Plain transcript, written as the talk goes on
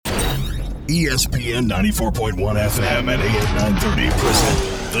ESPN 94.1 FM and AM 930 present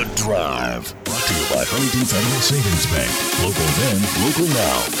The Drive. Brought to you by Huntington Federal Savings Bank. Local then, local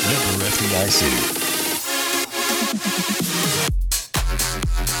now. Member FDIC.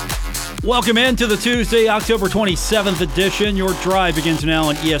 Welcome into the Tuesday, October 27th edition. Your drive begins now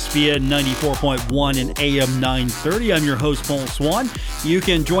on ESPN 94.1 and AM 930. I'm your host, Paul Swann. You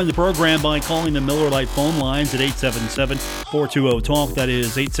can join the program by calling the Miller Lite phone lines at 877-420-TALK. That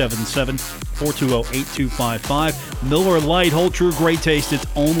is 877-420-8255. Miller Lite, whole true great taste. It's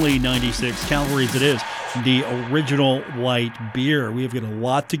only 96 calories. It is the original light beer. We have got a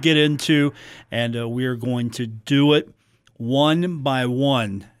lot to get into, and we are going to do it one by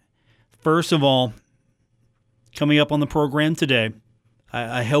one. First of all, coming up on the program today,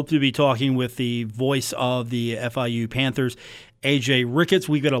 I hope to be talking with the voice of the FIU Panthers, AJ Ricketts.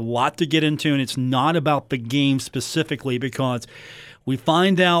 We've got a lot to get into, and it's not about the game specifically because we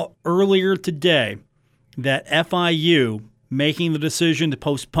find out earlier today that FIU making the decision to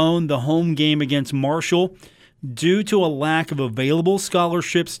postpone the home game against Marshall due to a lack of available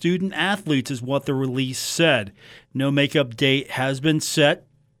scholarship student athletes is what the release said. No makeup date has been set.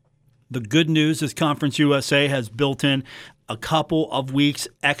 The good news is Conference USA has built in a couple of weeks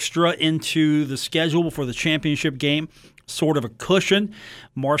extra into the schedule for the championship game, sort of a cushion.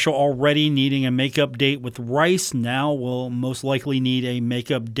 Marshall already needing a makeup date with Rice. Now will most likely need a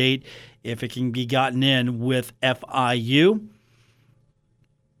makeup date if it can be gotten in with FIU.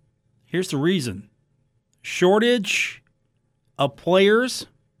 Here's the reason. Shortage of players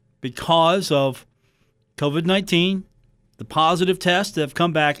because of COVID-19. The positive tests that have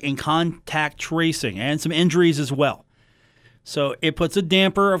come back in contact tracing and some injuries as well. So it puts a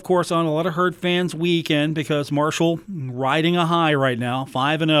damper, of course, on a lot of Herd fans' weekend because Marshall riding a high right now,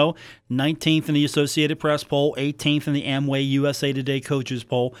 5-0, 19th in the Associated Press poll, 18th in the Amway USA Today coaches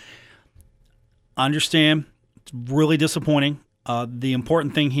poll. Understand, it's really disappointing. The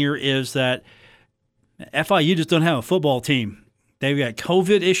important thing here is that FIU just don't have a football team. They've got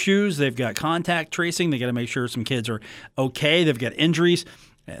COVID issues. They've got contact tracing. They got to make sure some kids are okay. They've got injuries.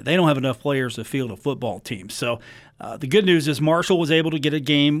 They don't have enough players to field a football team. So the good news is Marshall was able to get a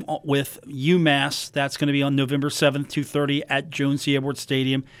game with UMass. That's going to be on November 7th, 2:30 at Jones C. Edwards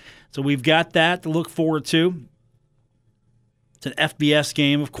Stadium. So we've got that to look forward to. It's an FBS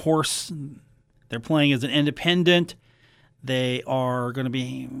game, of course. They're playing as an independent. They are going to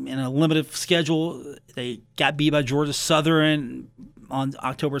be in a limited schedule. They got beat by Georgia Southern on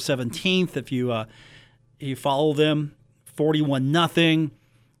October 17th. If you follow them, 41-0.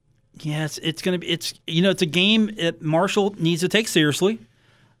 Yes, it's going to be. It's a game that Marshall needs to take seriously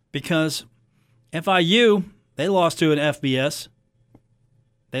because FIU, they lost to an FBS,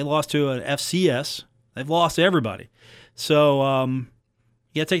 they lost to an FCS, they've lost to everybody. So you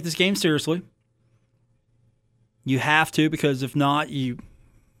got to take this game seriously. You have to, because if not, you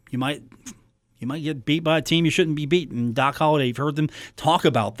might get beat by a team you shouldn't be beaten. Doc Holliday, you've heard them talk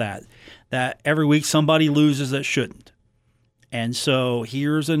about that every week somebody loses that shouldn't. And so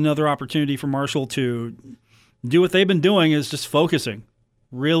here's another opportunity for Marshall to do what they've been doing, is just focusing,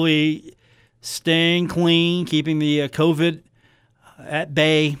 really staying clean, keeping the COVID at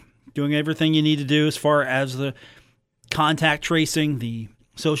bay, doing everything you need to do as far as the contact tracing, the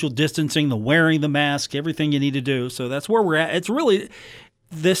social distancing, the wearing the mask, everything you need to do. So that's where we're at.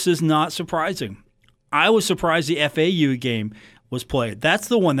 This is not surprising. I was surprised the FAU game was played. That's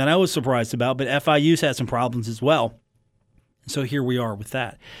the one that I was surprised about, but FIU's had some problems as well. So here we are with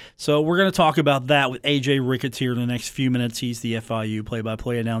that. So we're going to talk about that with AJ Ricketts here in the next few minutes. He's the FIU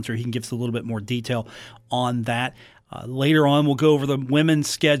play-by-play announcer. He can give us a little bit more detail on that. Later on, we'll go over the women's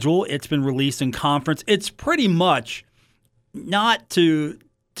schedule. It's been released in conference. It's pretty much, not to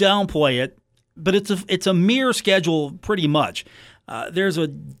downplay it, but it's a mirror schedule pretty much. There's a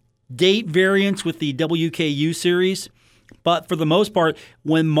date variance with the WKU series, but for the most part,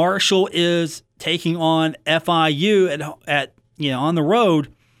 when Marshall is taking on FIU at on the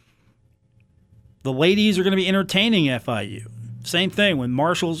road, the ladies are going to be entertaining FIU. Same thing, when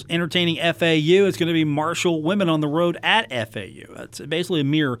Marshall's entertaining FAU, it's going to be Marshall women on the road at FAU. It's basically a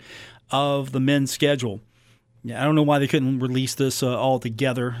mirror of the men's schedule. Yeah, I don't know why they couldn't release this all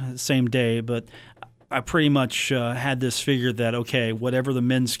together the same day, but I pretty much had this figured that, okay, whatever the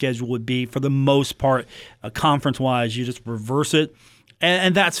men's schedule would be, for the most part, conference-wise, you just reverse it.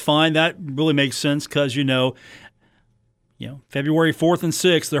 And that's fine. That really makes sense because, February 4th and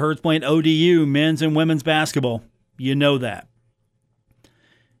 6th, the Herds playing ODU, men's and women's basketball. You know that.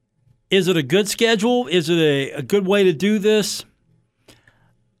 Is it a good schedule? Is it a good way to do this?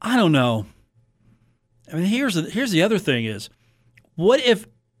 I don't know. I mean, here's the other thing is, what if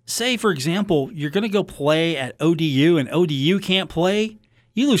say, for example, you're going to go play at ODU and ODU can't play,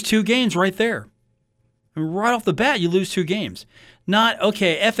 you lose 2 games right there. And right off the bat, you lose 2 games. Not,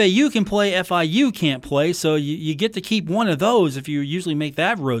 okay, FAU can play, FIU can't play, so you get to keep one of those if you usually make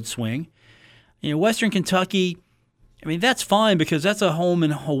that road swing. Western Kentucky, I mean, that's fine because that's a home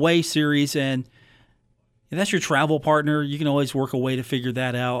and away series, and that's your travel partner. You can always work a way to figure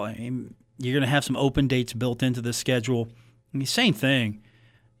that out. I mean, you're going to have some open dates built into the schedule. I mean, same thing.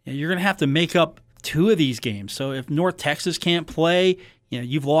 You're going to have to make up 2 of these games. So if North Texas can't play,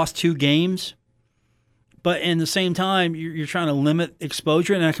 you've lost 2 games. But in the same time, you're trying to limit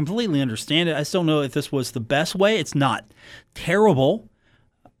exposure, and I completely understand it. I still don't know if this was the best way. It's not terrible.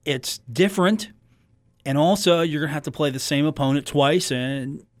 It's different. And also, you're going to have to play the same opponent twice,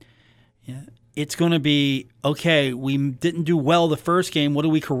 and it's going to be, okay, we didn't do well the first game. What do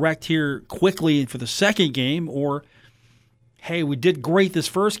we correct here quickly for the second game? Or, hey, we did great this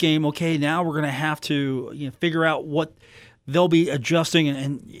first game. Okay, now we're going to have to figure out what they'll be adjusting,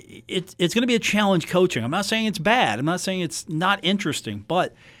 and it's going to be a challenge coaching. I'm not saying it's bad. I'm not saying it's not interesting,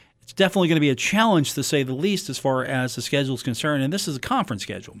 but it's definitely going to be a challenge, to say the least, as far as the schedule is concerned. And this is a conference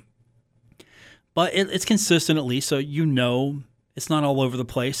schedule. But it's consistent at least, so it's not all over the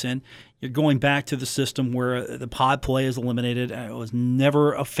place, and you're going back to the system where the pod play is eliminated. I was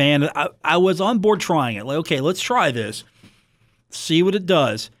never a fan. I was on board trying it. Like, okay, let's try this, see what it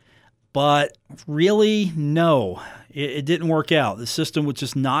does. But really, no, it didn't work out. The system was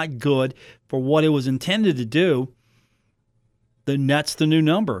just not good for what it was intended to do. The net's the new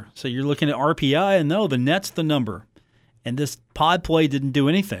number. So you're looking at RPI, and no, the net's the number. And this pod play didn't do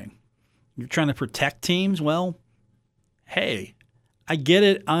anything. You're trying to protect teams? Well, hey, I get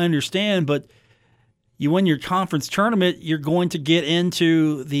it. I understand. But you win your conference tournament, you're going to get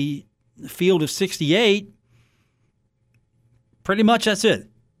into the field of 68. Pretty much that's it.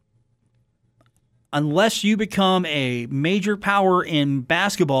 Unless you become a major power in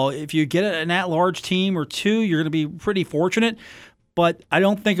basketball, if you get an at-large team or 2, you're going to be pretty fortunate. But I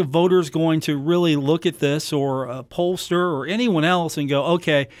don't think a voter is going to really look at this, or a pollster or anyone else, and go,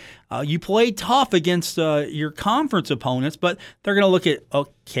 okay, you played tough against your conference opponents, but they're going to look at,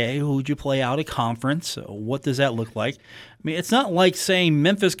 okay, who'd you play out of conference? What does that look like? I mean, it's not like saying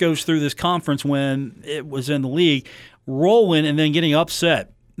Memphis goes through this conference when it was in the league, rolling and then getting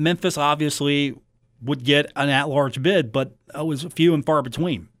upset. Memphis obviously would get an at-large bid, but it was few and far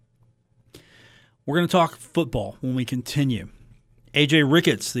between. We're going to talk football when we continue. A.J.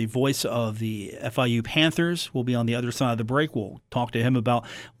 Ricketts, the voice of the FIU Panthers, will be on the other side of the break. We'll talk to him about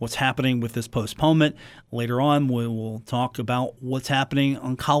what's happening with this postponement. Later on, we will talk about what's happening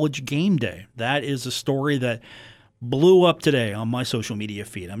on College Game Day. That is a story that blew up today on my social media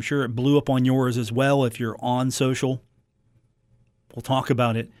feed. I'm sure it blew up on yours as well if you're on social. We'll talk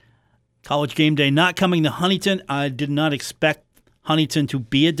about it. College Game Day not coming to Huntington. I did not expect Huntington to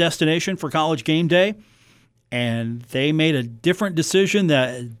be a destination for College Game Day, and they made a different decision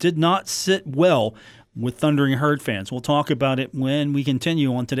that did not sit well with Thundering Herd fans. We'll talk about it when we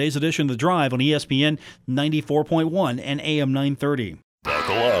continue on today's edition of The Drive on ESPN 94.1 and AM 930.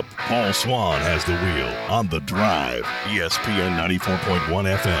 Buckle up. Paul Swan has the wheel on The Drive, ESPN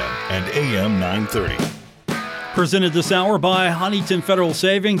 94.1 FM and AM 930. Presented this hour by Huntington Federal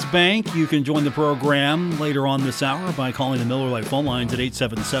Savings Bank. You can join the program later on this hour by calling the Miller Lite phone lines at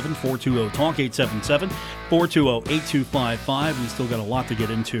 877-420-TALK, 877-420-8255. We still got a lot to get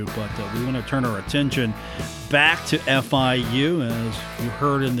into, but we want to turn our attention back to FIU. As you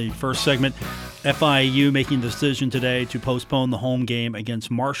heard in the first segment, FIU making the decision today to postpone the home game against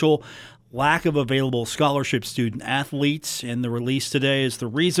Marshall. Lack of available scholarship student athletes in the release today is the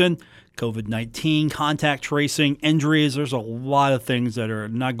reason. COVID-19, contact tracing, injuries. There's a lot of things that are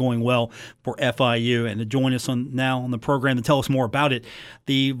not going well for FIU. And to join us now on the program to tell us more about it,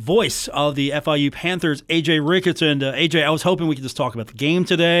 the voice of the FIU Panthers, A.J. Ricketts. And A.J., I was hoping we could just talk about the game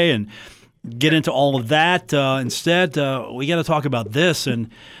today and get into all of that. Instead, we got to talk about this. And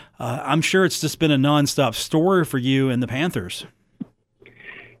I'm sure it's just been a nonstop story for you and the Panthers.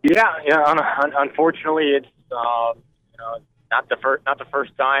 Yeah. Unfortunately, it's not the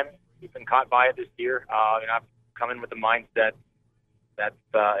first time we've been caught by it this year. I've come in with the mindset that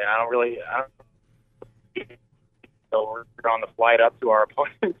so we're on the flight up to our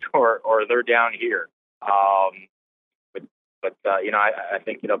opponents or they're down here. I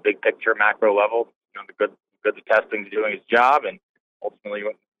think big picture, macro level, the good the testing's doing its job, and ultimately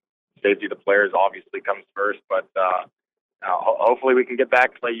safety of the players obviously comes first. But hopefully we can get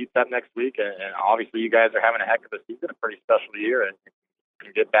back to play UTEP next week, and obviously you guys are having a heck of a season, a pretty special year, and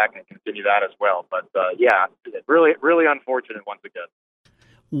can get back and continue that as well. But really, really unfortunate once again.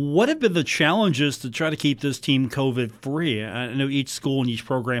 What have been the challenges to try to keep this team COVID free? I know each school and each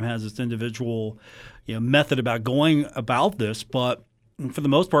program has its individual, method about going about this, but for the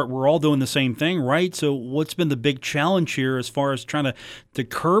most part, we're all doing the same thing, right? So, what's been the big challenge here as far as trying to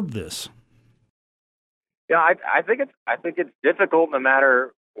curb this? Yeah, I think it's difficult no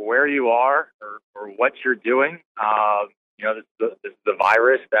matter where you are or what you're doing. This is the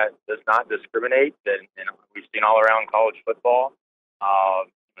virus that does not discriminate, and we've seen all around college football. Uh,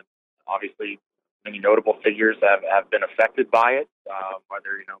 Obviously, many notable figures have been affected by it,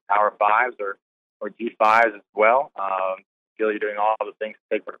 whether Power Fives or G5s as well. Feel you're doing all the things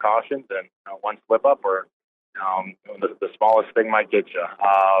to take precautions, and one slip up or the smallest thing might get you.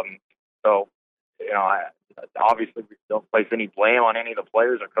 So, obviously we don't place any blame on any of the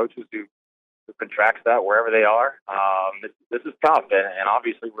players or coaches who contracts that wherever they are. This is tough, and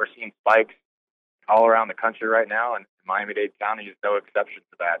obviously we're seeing spikes all around the country right now, and Miami-Dade County is no exception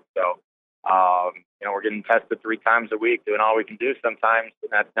to that. So, we're getting tested 3 times a week, doing all we can do sometimes, and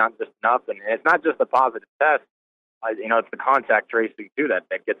that's not just enough. And it's not just a positive test. It's the contact tracing too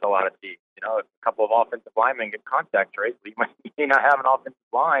that gets a lot of teams. If a couple of offensive linemen get contact traced, you may not have an offensive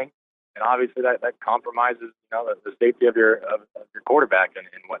line, and obviously that compromises the safety of your quarterback and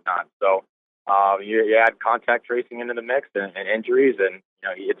whatnot. So you add contact tracing into the mix and injuries, and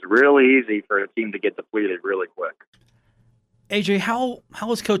it's really easy for a team to get depleted really quick. AJ,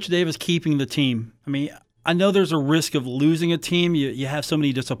 how is Coach Davis keeping the team? I mean, I know there's a risk of losing a team. You have so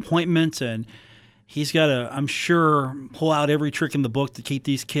many disappointments, and he's got to, I'm sure, pull out every trick in the book to keep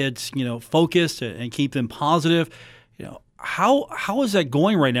these kids, focused and keep them positive. How is that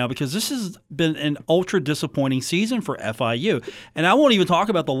going right now? Because this has been an ultra disappointing season for FIU. And I won't even talk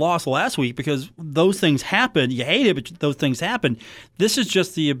about the loss last week because those things happen. You hate it, but those things happen. This is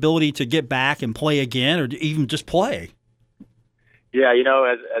just the ability to get back and play again or even just play. Yeah,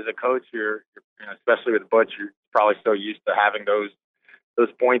 as a coach, you're especially with Butch, you're probably so used to having those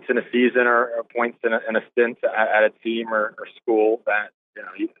points in a season or points in a stint at a team or school that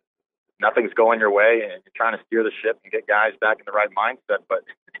nothing's going your way, and you're trying to steer the ship and get guys back in the right mindset. But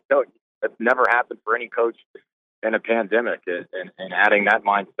that's never happened for any coach in a pandemic, and adding that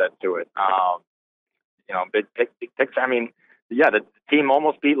mindset to it. Big picture. I mean, the team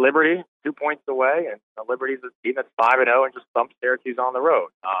almost beat Liberty 2 points away, and Liberty's a team that's 5-0 and just thumped Syracuse on the road.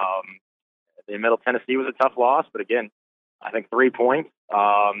 The Middle Tennessee was a tough loss, but again, I think 3 points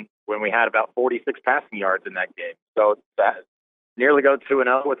when we had about 46 passing yards in that game. So that nearly go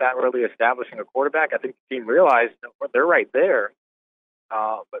 2-0 without really establishing a quarterback. I think the team realized they're right there.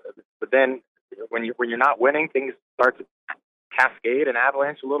 But then when you're not winning, things start to cascade and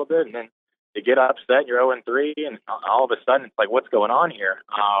avalanche a little bit, and then you get upset. You're 0-3, and all of a sudden it's like, what's going on here?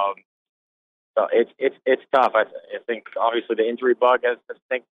 So it's tough. I think obviously the injury bug has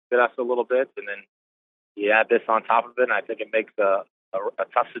hit us a little bit, and then you add this on top of it, and I think it makes a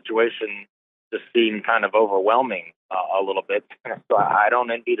tough situation just seem kind of overwhelming a little bit. So I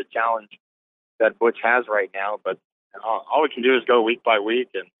don't envy the challenge that Butch has right now, but all we can do is go week by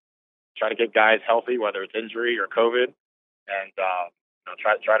week and try to get guys healthy, whether it's injury or COVID, and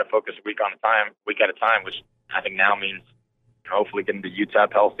try to focus week at a time, which I think now means hopefully getting to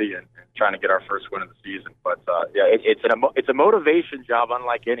UTEP healthy and trying to get our first win of the season. But it's a motivation job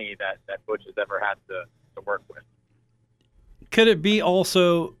unlike any that Butch has ever had to work with. Could it be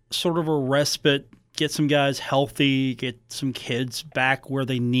also sort of a respite, get some guys healthy, get some kids back where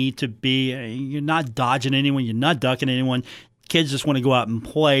they need to be? You're not dodging anyone, you're not ducking anyone. Kids just want to go out and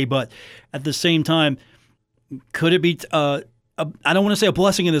play, but at the same time, could it be I don't want to say a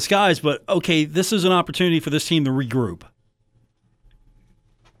blessing in disguise, but okay, this is an opportunity for this team to regroup?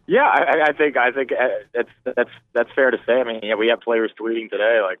 Yeah, I think that's fair to say. I mean, we have players tweeting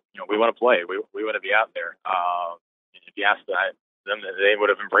today like, we want to play, we want to be out there. If you asked them, they would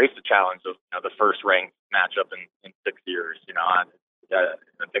have embraced the challenge of the first ranked matchup in 6 years. I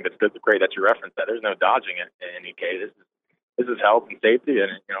think it's great that you referenced that. There's no dodging it in any case. This is health and safety,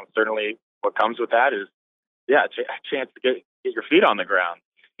 and certainly what comes with that is a chance to get your feet on the ground.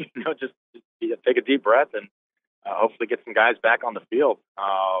 Just take a deep breath and hopefully get some guys back on the field.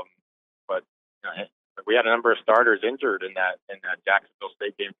 But we had a number of starters injured in that Jacksonville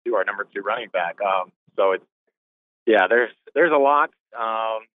State game too. Our number 2 running back. So it's there's a lot,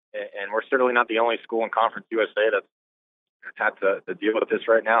 and we're certainly not the only school in Conference USA that's had to deal with this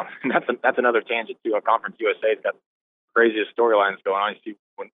right now. And that's another tangent too. Conference USA's got craziest storylines going on. You see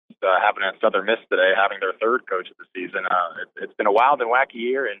what's happening at Southern Miss today, having their 3rd coach of the season. It's been a wild and wacky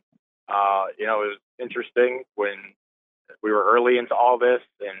year, and it was interesting when we were early into all this,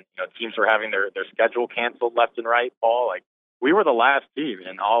 and teams were having their schedule canceled left and right. Paul, like we were the last team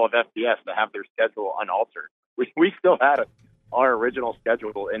in all of FBS to have their schedule unaltered. We still had our original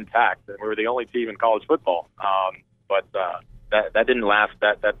schedule intact, and we were the only team in college football. But that didn't last.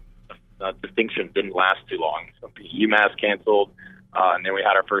 That distinction didn't last too long. So UMass canceled, and then we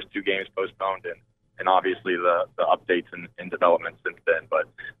had our first 2 games postponed, and obviously the updates and developments since then. But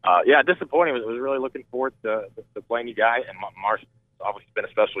yeah, disappointing. I was really looking forward to playing you guys, and Marsh. Obviously, it's been a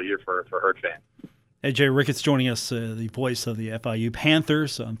special year for Herd fans. AJ Ricketts joining us, the voice of the FIU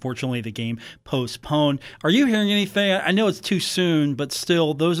Panthers. Unfortunately, the game postponed. Are you hearing anything? I know it's too soon, but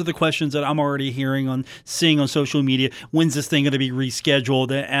still, those are the questions that I'm already seeing on social media. When's this thing going to be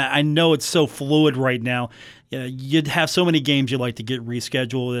rescheduled? And I know it's so fluid right now. You'd have so many games you'd like to get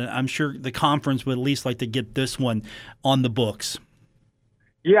rescheduled, and I'm sure the conference would at least like to get this one on the books.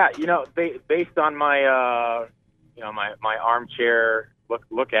 Yeah, based on my my armchair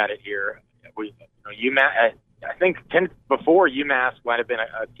look at it here, UMass, I think before UMass might have been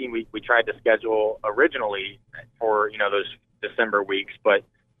a team we tried to schedule originally for those December weeks, but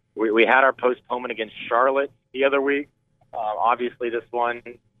we had our postponement against Charlotte the other week. Obviously, this one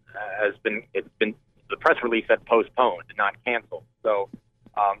it's been the press release said postponed, not canceled. So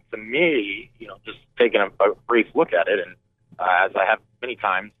to me, just taking a brief look at it, and as I have many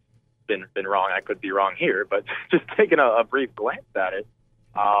times been wrong, I could be wrong here, but just taking a brief glance at it.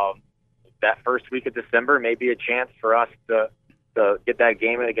 That first week of December may be a chance for us to get that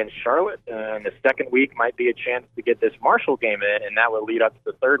game in against Charlotte, and the second week might be a chance to get this Marshall game in, and that would lead up to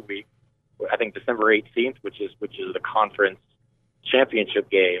the third week, I think December 18th, which is the conference championship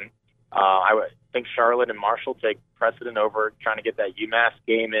game. I would think Charlotte and Marshall take precedent over trying to get that UMass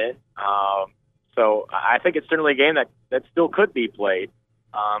game in. So I think it's certainly a game that still could be played,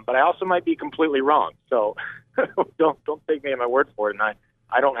 but I also might be completely wrong. So don't take me at my word for it, and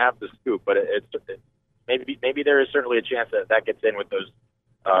I don't have the scoop, but maybe there is certainly a chance that gets in with those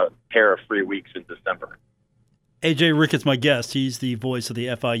pair of free weeks in December. AJ Ricketts, my guest. He's the voice of the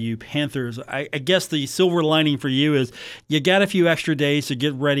FIU Panthers. I guess the silver lining for you is you got a few extra days to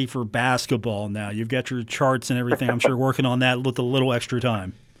get ready for basketball now. You've got your charts and everything. I'm sure working on that with a little extra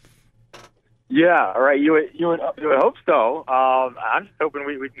time. Yeah, all right. You would hope so. I'm just hoping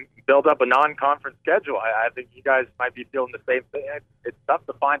we can build up a non-conference schedule. I think you guys might be feeling the same thing. It's tough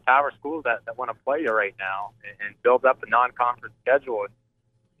to find power schools that want to play you right now and build up a non-conference schedule.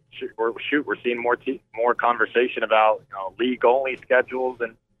 We're seeing more conversation about league-only schedules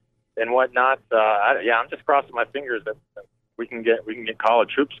and whatnot. I'm just crossing my fingers that we can get college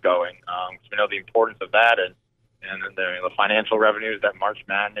hoops going. Because we know the importance of that and the financial revenues that March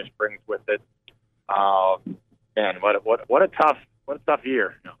Madness brings with it. Man, what a tough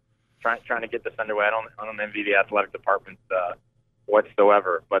year. Trying to get this underway. I don't envy the athletic department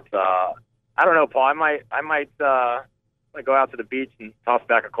whatsoever. But I don't know, Paul. I might go out to the beach and toss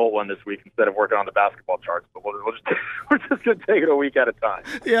back a cold one this week instead of working on the basketball charts. But we're just going to take it a week at a time.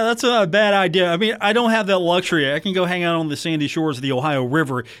 Yeah, that's a bad idea. I mean, I don't have that luxury. I can go hang out on the sandy shores of the Ohio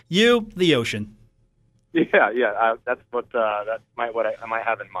River. You, the ocean. Yeah. That's what I might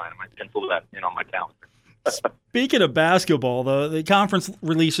have in mind. I might pencil that in on my calendar. Speaking of basketball, the conference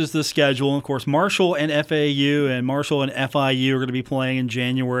releases the schedule. And of course, Marshall and FAU and Marshall and FIU are going to be playing in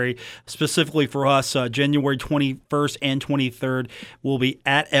January. Specifically for us, January 21st and 23rd will be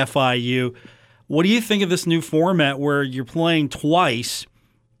at FIU. What do you think of this new format where you're playing twice?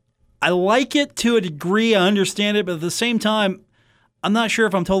 I like it to a degree. I understand it. But at the same time, I'm not sure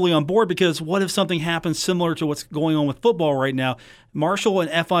if I'm totally on board because what if something happens similar to what's going on with football right now? Marshall and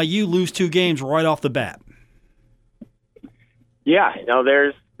FIU lose 2 games right off the bat. Yeah,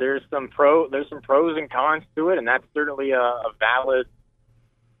 there's some pros and cons to it, and that's certainly a valid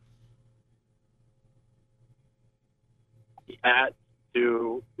add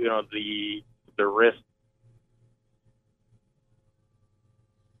to the risk.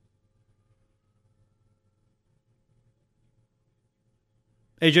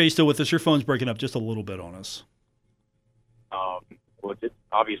 AJ, you still with us? Your phone's breaking up just a little bit on us.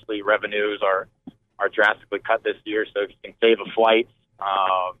 Obviously, revenues are drastically cut this year, so if you can save a flight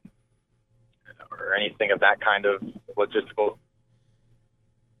or anything of that kind of logistical,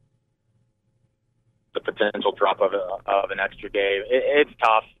 the potential drop of an extra game, it's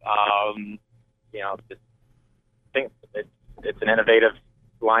tough. I think it's an innovative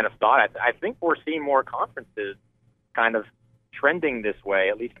line of thought. I think we're seeing more conferences kind of trending this way,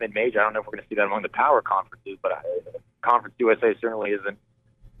 at least mid-major. I don't know if we're going to see that among the power conferences, but Conference USA certainly isn't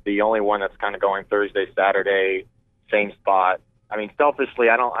the only one that's kind of going Thursday, Saturday, same spot. I mean, selfishly,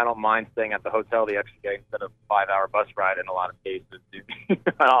 I don't mind staying at the hotel the extra day instead of a 5-hour bus ride in a lot of cases,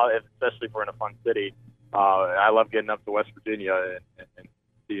 especially if we're in a fun city. I love getting up to West Virginia and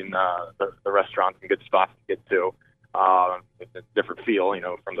seeing the restaurants and good spots to get to. It's a different feel,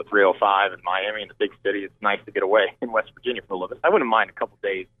 from the 305 in Miami and the big city. It's nice to get away in West Virginia for a little bit. I wouldn't mind a couple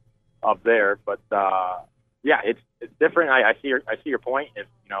days up there, but it's different. I see your point. If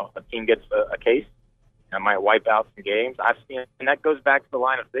a team gets a case, I might wipe out some games. I've seen, and that goes back to the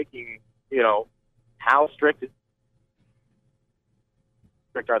line of thinking. How strict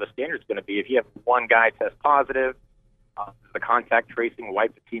are the standards going to be? If you have one guy test positive, the contact tracing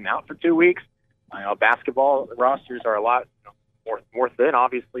wipe the team out for 2 weeks. Basketball rosters are a lot more thin,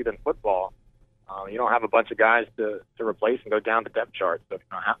 obviously, than football. You don't have a bunch of guys to replace and go down the depth chart. So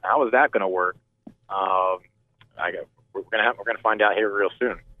how is that going to work? We're gonna find out here real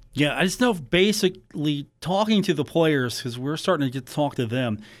soon. Yeah, I just know basically talking to the players, because we're starting to get to talk to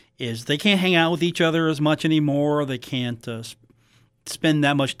them, is they can't hang out with each other as much anymore. They can't spend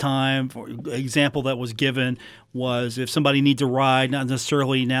that much time. For example that was given was if somebody needs a ride, not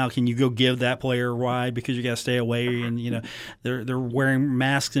necessarily now can you go give that player a ride because you got to stay away, and they're wearing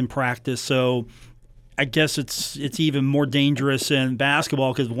masks in practice. So I guess it's even more dangerous in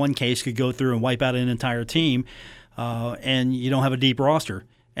basketball because one case could go through and wipe out an entire team, and you don't have a deep roster.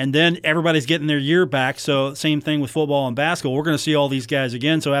 And then everybody's getting their year back. So same thing with football and basketball. We're going to see all these guys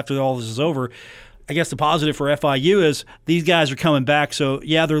again. So after all this is over, I guess the positive for FIU is these guys are coming back. So,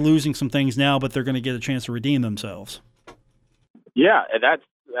 yeah, they're losing some things now, but they're going to get a chance to redeem themselves. Yeah, that's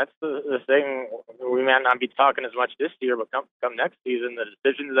the thing. We might not be talking as much this year, but come next season, the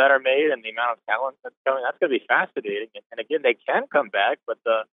decisions that are made and the amount of talent that's coming, that's going to be fascinating. And again, they can come back, but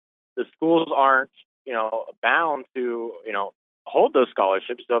the schools aren't, bound to, hold those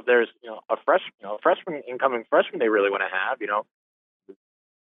scholarships. So if there's, a incoming freshman they really want to have,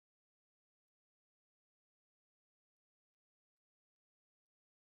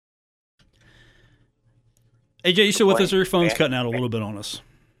 AJ, you still with us, or your phone's cutting out a little bit on us?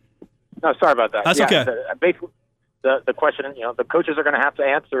 No, sorry about that. That's okay. Basically, the question, the coaches are going to have to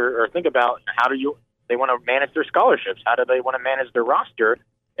answer or think about they want to manage their scholarships. How do they want to manage their roster?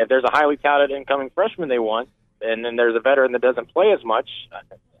 If there's a highly touted incoming freshman they want, and then there's a veteran that doesn't play as much,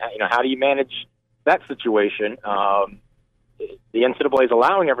 how do you manage that situation? The NCAA is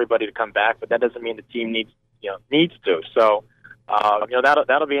allowing everybody to come back, but that doesn't mean the team needs to. So,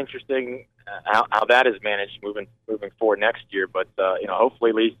 that'll be interesting how that is managed moving forward next year. But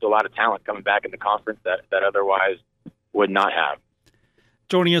hopefully leads to a lot of talent coming back in the conference that otherwise would not have.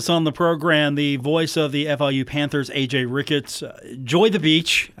 Joining us on the program, the voice of the FIU Panthers, AJ Ricketts. Enjoy the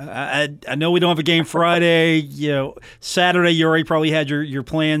beach. I know we don't have a game Friday. Saturday you already probably had your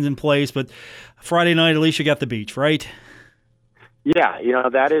plans in place, but Friday night at least you got the beach, right? Yeah,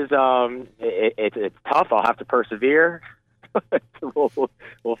 that is it's tough. I'll have to persevere.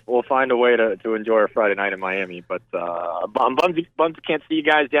 We'll find a way to enjoy our Friday night in Miami. But I'm bummed can't see you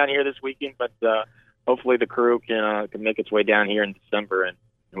guys down here this weekend. But hopefully the crew can make its way down here in December and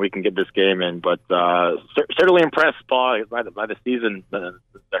we can get this game in. But certainly impressed, Paul, by the season the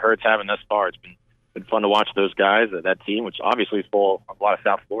Herd's having thus far. It's been fun to watch those guys. That team, which obviously is full of a lot of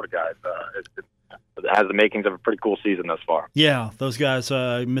South Florida guys, it has the makings of a pretty cool season thus far. Yeah, those guys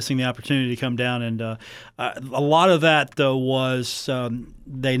missing the opportunity to come down. And a lot of that, though, was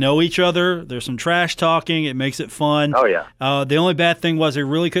they know each other. There's some trash talking. It makes it fun. Oh, yeah. The only bad thing was they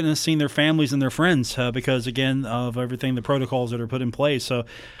really couldn't have seen their families and their friends because, again, of everything, the protocols that are put in place. So,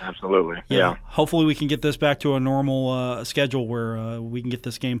 absolutely, yeah. Hopefully we can get this back to a normal schedule where we can get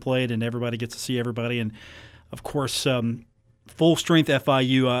this game played and everybody gets to see everybody. And, of course, full-strength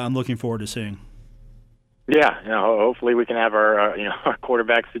FIU I'm looking forward to seeing. Yeah, hopefully we can have our our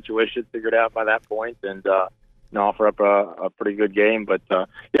quarterback situation figured out by that point, and offer up a pretty good game. But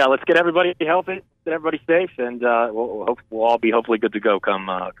let's get everybody healthy, get everybody safe, and we'll all be hopefully good to go come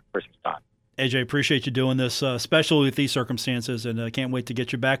Christmas time. AJ, appreciate you doing this, especially with these circumstances, and I can't wait to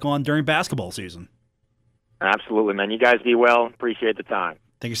get you back on during basketball season. Absolutely, man. You guys be well. Appreciate the time.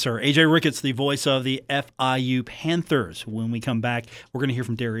 Thank you, sir. AJ Ricketts, the voice of the FIU Panthers. When we come back, we're going to hear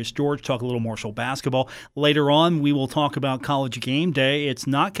from Darius George, talk a little Marshall basketball. Later on, we will talk about College Game Day. It's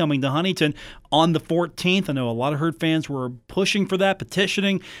not coming to Huntington on the 14th. I know a lot of Herd fans were pushing for that,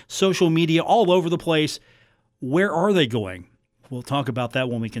 petitioning, social media all over the place. Where are they going? We'll talk about that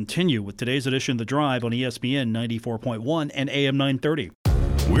when we continue with today's edition of The Drive on ESPN 94.1 and AM 930.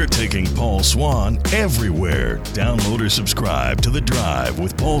 We're taking Paul Swann everywhere. Download or subscribe to The Drive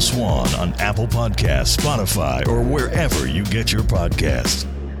with Paul Swann on Apple Podcasts, Spotify, or wherever you get your podcasts.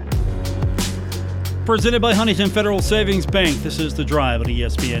 Presented by Huntington Federal Savings Bank. This is The Drive on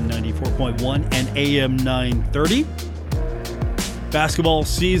ESPN 94.1 and AM 930. Basketball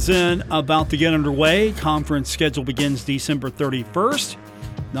season about to get underway. Conference schedule begins December 31st.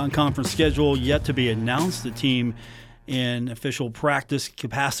 Non-conference schedule yet to be announced. The team in official practice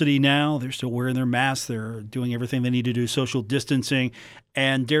capacity now. They're still wearing their masks. They're doing everything they need to do, social distancing.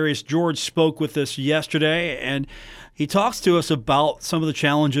 And Darius George spoke with us yesterday, and he talks to us about some of the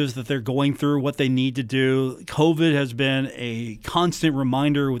challenges that they're going through, what they need to do. COVID has been a constant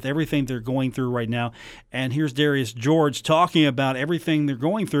reminder with everything they're going through right now. And here's Darius George talking about everything they're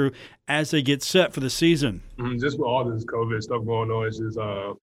going through as they get set for the season. Just with all this COVID stuff going on, it's just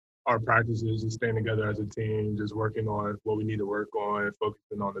our practices, just staying together as a team, just working on what we need to work on,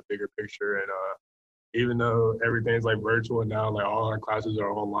 focusing on the bigger picture. And even though everything's like virtual now, like all our classes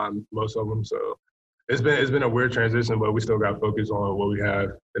are online, most of them. So it's been a weird transition, but we still got to focus on what we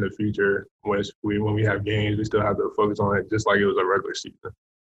have in the future. When we have games, we still have to focus on it just like it was a regular season.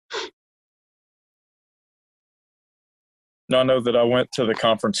 Now, I know that I went to the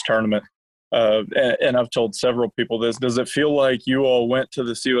conference tournament, and I've told several people this. Does it feel like you all went to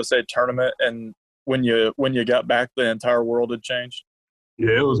the CUSA tournament, and when you got back, the entire world had changed?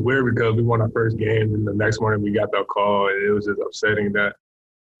 Yeah, it was weird because we won our first game, and the next morning we got that call, and it was just upsetting that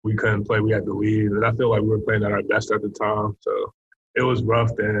we couldn't play. We had to leave, and I feel like we were playing at our best at the time. So it was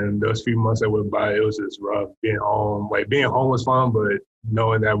rough. And those few months that went by, it was just rough being home. Like being home was fun, but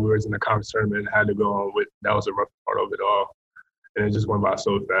knowing that we were in the conference tournament and had to go on with that was a rough part of it all. And it just went by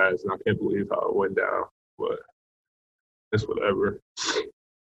so fast, and I can't believe how it went down. But it's whatever. Is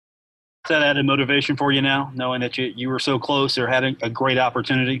that added motivation for you now, knowing that you were so close or had a great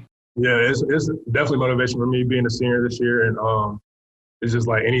opportunity? Yeah, it's definitely motivation for me being a senior this year, and it's just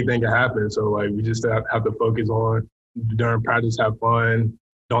like anything can happen. So like we just have to focus on during practice, have fun,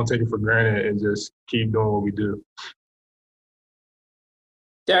 don't take it for granted, and just keep doing what we do.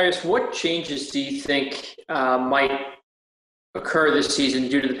 Darius, what changes do you think might occur this season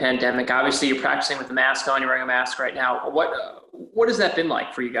due to the pandemic? Obviously, you're practicing with the mask on. You're wearing a mask right now. What has that been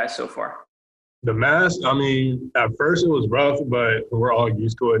like for you guys so far? The mask, I mean, at first it was rough, but we're all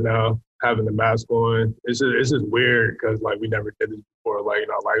used to it now, having the mask on. It's just weird because, like, we never did this before, like, in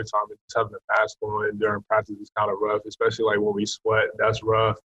our lifetime. And just having the mask on during practice is kind of rough, especially, like, when we sweat. That's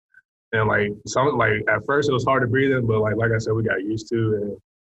rough. And, like, at first it was hard to breathe in, but, like I said, we got used to it. And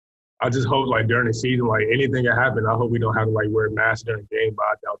I just hope, like, during the season, like, anything can happen. I hope we don't have to, like, wear masks during the game, but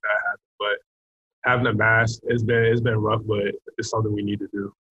I doubt that happens. But having a mask, it's been rough, but it's something we need to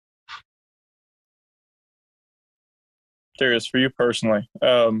do. Darius, for you personally,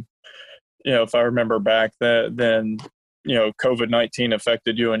 if I remember back, then COVID-19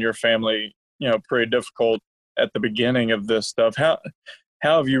 affected you and your family, pretty difficult at the beginning of this stuff. How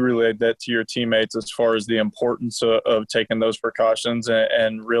have you relayed that to your teammates as far as the importance of taking those precautions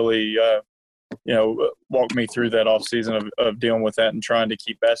and really, walk me through that off season of dealing with that and trying to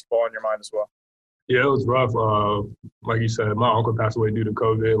keep basketball in your mind as well? Yeah, it was rough. Like you said, my uncle passed away due to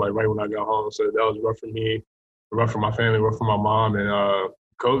COVID, like right when I got home. So that was rough for me, rough for my family, rough for my mom. And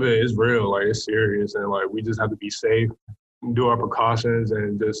COVID is real, like it's serious. And like we just have to be safe, do our precautions,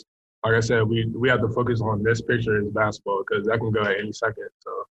 and just, like I said, we have to focus on this picture as basketball because that can go at any second.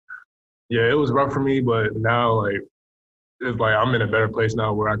 So yeah, it was rough for me, but now like it's like I'm in a better place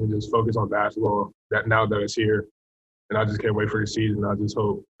now where I can just focus on basketball now that it's here. And I just can't wait for the season. I just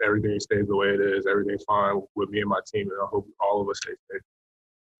hope everything stays the way it is. Everything's fine with me and my team, and I hope all of us stay safe.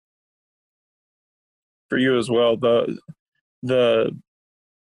 For you as well, does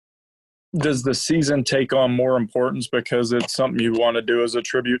the season take on more importance because it's something you want to do as a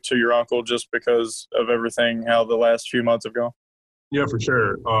tribute to your uncle just because of everything, how the last few months have gone? Yeah, for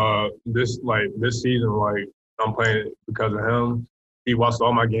sure. This season, like I'm playing because of him. He watched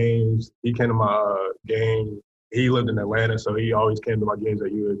all my games. He came to my game. He lived in Atlanta, so he always came to my games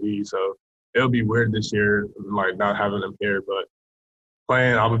at UAB. So it'll be weird this year, like not having him here. But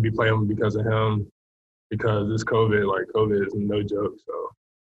I would be playing because of him, because this COVID is no joke. So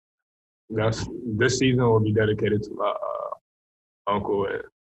this season will be dedicated to my uncle, and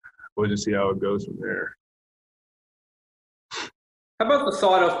we'll just see how it goes from there. How about the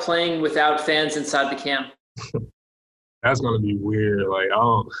thought of playing without fans inside the camp? That's gonna be weird. Like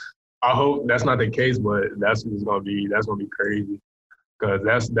I hope that's not the case, but that's gonna be crazy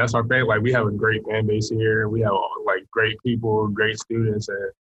because that's our fan. Like we have a great fan base here. We have like great people, great students,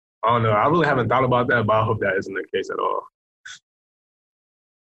 and I don't know. I really haven't thought about that, but I hope that isn't the case at all.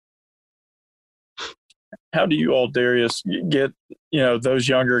 How do you all, Darius, get those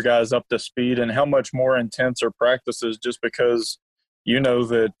younger guys up to speed, and how much more intense are practices? Just because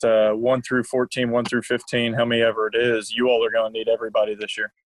that 1 through 14, 1 through 15, how many ever it is, you all are going to need everybody this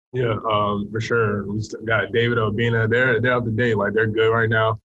year. Yeah, for sure. We still got David Obina. They're up to date. Like they're good right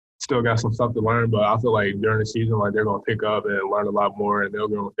now. Still got some stuff to learn, but I feel like during the season, like they're gonna pick up and learn a lot more, and they're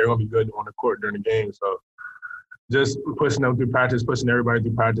gonna be good on the court during the game. So just pushing them through practice, pushing everybody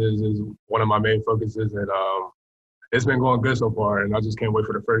through practice is one of my main focuses, and it's been going good so far. And I just can't wait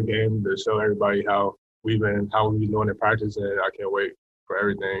for the first game to show everybody how we've been doing in practice, and I can't wait for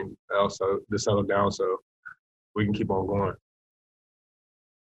everything else to settle down so we can keep on going.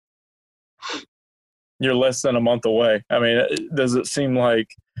 You're less than a month away. I mean, does it seem like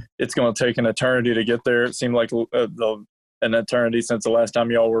it's going to take an eternity to get there? It seemed like an eternity since the last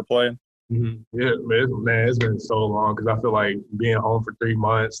time y'all were playing. Mm-hmm. Yeah, man, it's been so long because I feel like being home for 3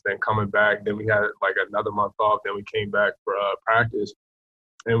 months, then coming back, then we had like another month off, then we came back for practice,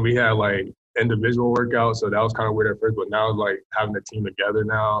 and we had like individual workouts, so that was kind of weird at first, but now like having the team together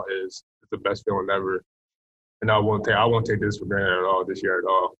now is the best feeling ever, and I won't take this for granted at all this year at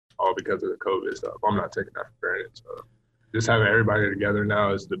all because of the COVID stuff. I'm not taking that for granted. So just having everybody together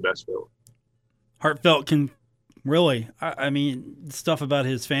now is the best feeling. Heartfelt can really, I mean, stuff about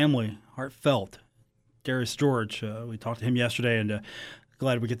his family, heartfelt. Darius George, we talked to him yesterday, and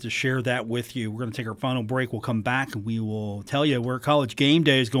glad we get to share that with you. We're going to take our final break. We'll come back, and we will tell you where College Game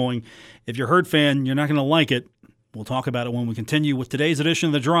Day is going. If you're a Herd fan, you're not going to like it. We'll talk about it when we continue with today's edition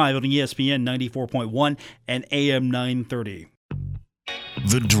of The Drive on ESPN 94.1 and AM 930.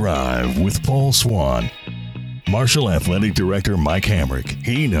 The Drive with Paul Swann. Marshall Athletic Director Mike Hamrick.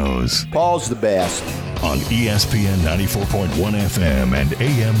 He knows. Paul's the best. On ESPN 94.1 FM and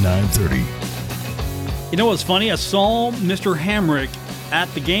AM 930. You know what's funny? I saw Mr. Hamrick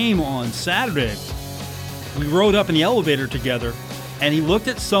at the game on Saturday. We rode up in the elevator together, and he looked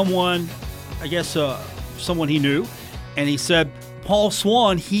at someone, I guess someone he knew, and he said, Paul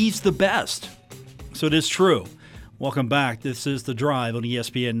Swann, he's the best. So it is true. Welcome back. This is The Drive on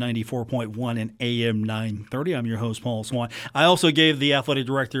ESPN 94.1 and AM 930. I'm your host, Paul Swann. I also gave the athletic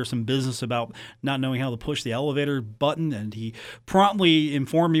director some business about not knowing how to push the elevator button, and he promptly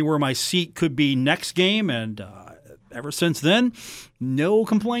informed me where my seat could be next game, and ever since then, no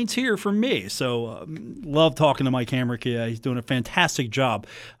complaints here from me. So love talking to Mike Hamrick. He's doing a fantastic job.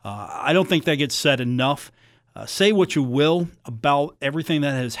 I don't think that gets said enough. Say what you will about everything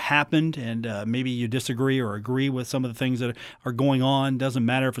that has happened, and maybe you disagree or agree with some of the things that are going on. Doesn't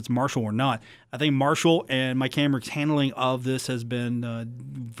matter if it's Marshall or not. I think Marshall and Mike Hamrick's handling of this has been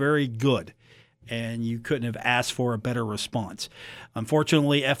very good, and you couldn't have asked for a better response.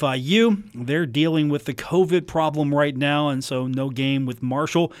 Unfortunately, FIU, they're dealing with the COVID problem right now, and so no game with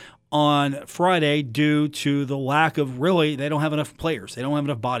Marshall on Friday due to the lack of they don't have enough players. They don't have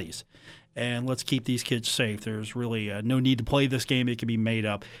enough bodies. And let's keep these kids safe. There's really no need to play this game. It can be made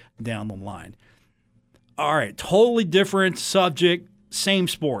up down the line. All right, totally different subject, same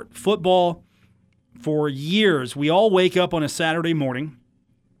sport. Football. For years, we all wake up on a Saturday morning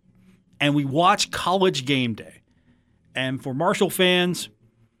and we watch College Game Day. And for Marshall fans,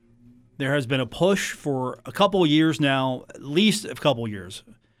 there has been a push for a couple of years now, at least a couple of years,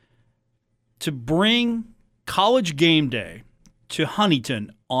 to bring College Game Day to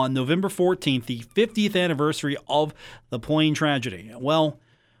Huntington on November 14th, the 50th anniversary of the plane tragedy. Well,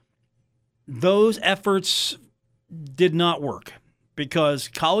 those efforts did not work because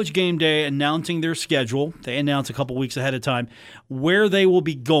College Game Day announcing their schedule, they announced a couple weeks ahead of time where they will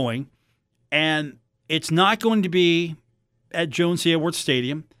be going, and it's not going to be at Jones C. Edwards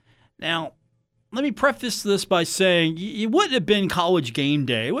Stadium. Now, let me preface this by saying it wouldn't have been College Game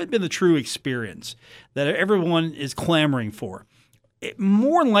Day. It wouldn't have been the true experience that everyone is clamoring for. It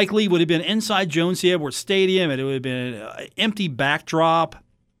more than likely would have been inside Jones C. Edwards Stadium, and it would have been an empty backdrop.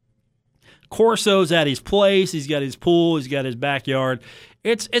 Corso's at his place. He's got his pool. He's got his backyard.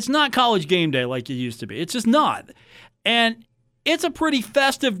 It's not College Game Day like it used to be. It's just not. And it's a pretty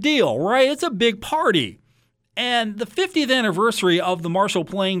festive deal, right? It's a big party. And the 50th anniversary of the Marshall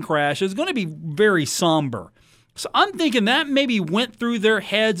plane crash is going to be very somber. So I'm thinking that maybe went through their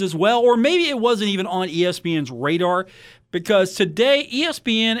heads as well, or maybe it wasn't even on ESPN's radar, because today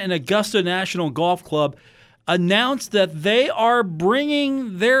ESPN and Augusta National Golf Club announced that they are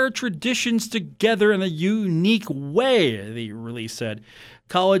bringing their traditions together in a unique way, the release said.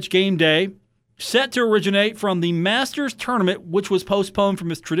 College Game Day, set to originate from the Masters Tournament, which was postponed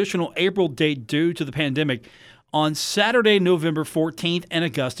from its traditional April date due to the pandemic, on Saturday, November 14th in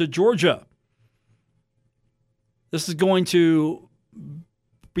Augusta, Georgia. This is going to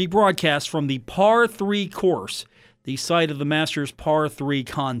be broadcast from the Par 3 course, the site of the Masters Par 3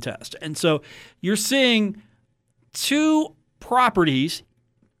 contest. And so you're seeing two properties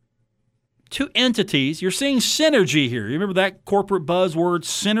two entities. You're seeing synergy here. You remember that corporate buzzword,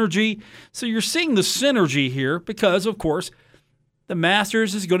 synergy? So you're seeing the synergy here because, of course, the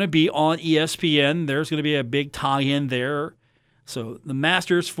Masters is going to be on ESPN. There's going to be a big tie-in there. So the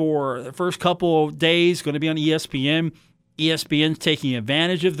Masters for the first couple of days going to be on ESPN. ESPN's taking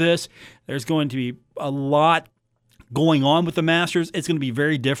advantage of this. There's going to be a lot going on with the Masters. It's going to be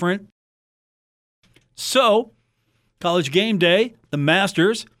very different. So, College Game Day, the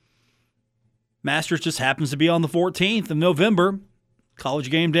Masters just happens to be on the 14th of November.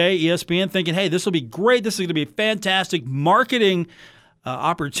 College Game Day, ESPN thinking, hey, this will be great. This is going to be a fantastic marketing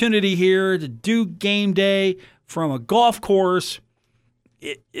opportunity here to do game day from a golf course.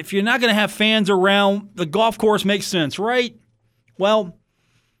 If you're not going to have fans around, the golf course makes sense, right? Well,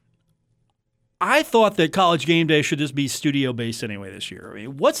 I thought that College Game Day should just be studio-based anyway this year. I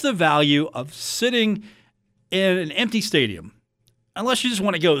mean, what's the value of sitting in an empty stadium? Unless you just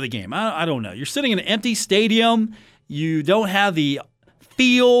want to go to the game. I don't know. You're sitting in an empty stadium. You don't have the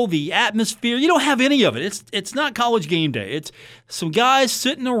feel, the atmosphere. You don't have any of it. It's not College Game Day. It's some guys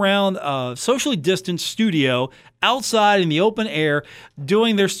sitting around a socially distanced studio outside in the open air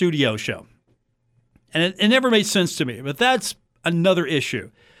doing their studio show. And it never made sense to me. But that's another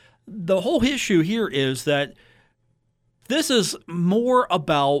issue. The whole issue here is that this is more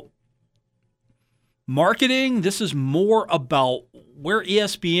about marketing. This is more about where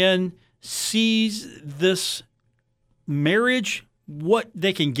ESPN sees this marriage, what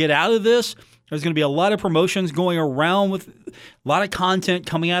they can get out of this. There's going to be a lot of promotions going around with a lot of content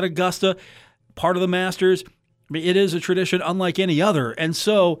coming out of Augusta, part of the Masters. I mean, it is a tradition unlike any other. And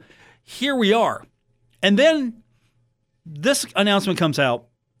so here we are. And then this announcement comes out.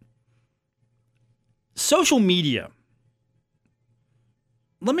 Social media.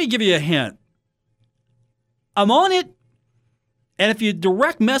 Let me give you a hint. I'm on it, and if you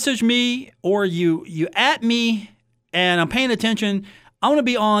direct message me or you at me and I'm paying attention, I'm going to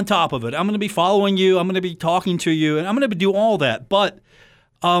be on top of it. I'm going to be following you. I'm going to be talking to you, and I'm going to do all that. But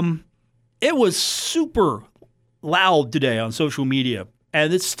it was super loud today on social media,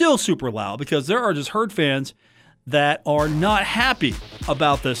 and it's still super loud because there are just Herd fans that are not happy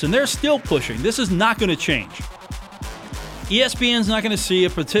about this, and they're still pushing. This is not going to change. ESPN's not going to see a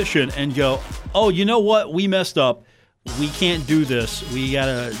petition and go, oh, you know what? We messed up. We can't do this. We got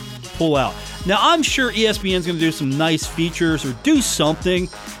to pull out. Now, I'm sure ESPN's going to do some nice features or do something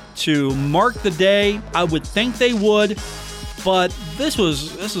to mark the day. I would think they would, but this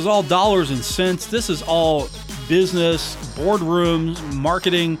is all dollars and cents. This is all business, boardrooms,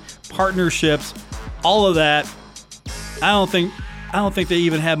 marketing, partnerships, all of that. I don't think they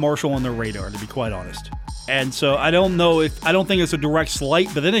even had Marshall on their radar, to be quite honest. And so I don't think it's a direct slight,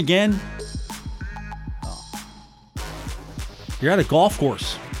 but then again, you're at a golf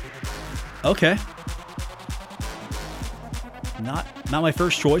course. Okay. Not my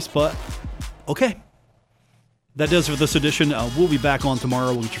first choice, but okay. That does it for this edition. We'll be back on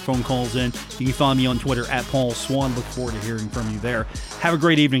tomorrow. We'll get your phone calls in. You can find me on Twitter at Paul Swann. Look forward to hearing from you there. Have a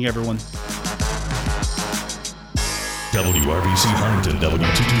great evening, everyone. WRBC Huntington,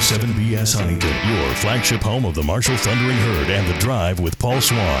 W227BS Huntington, your flagship home of the Marshall Thundering Herd and The Drive with Paul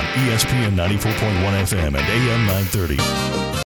Swann, ESPN 94.1 FM and AM 930.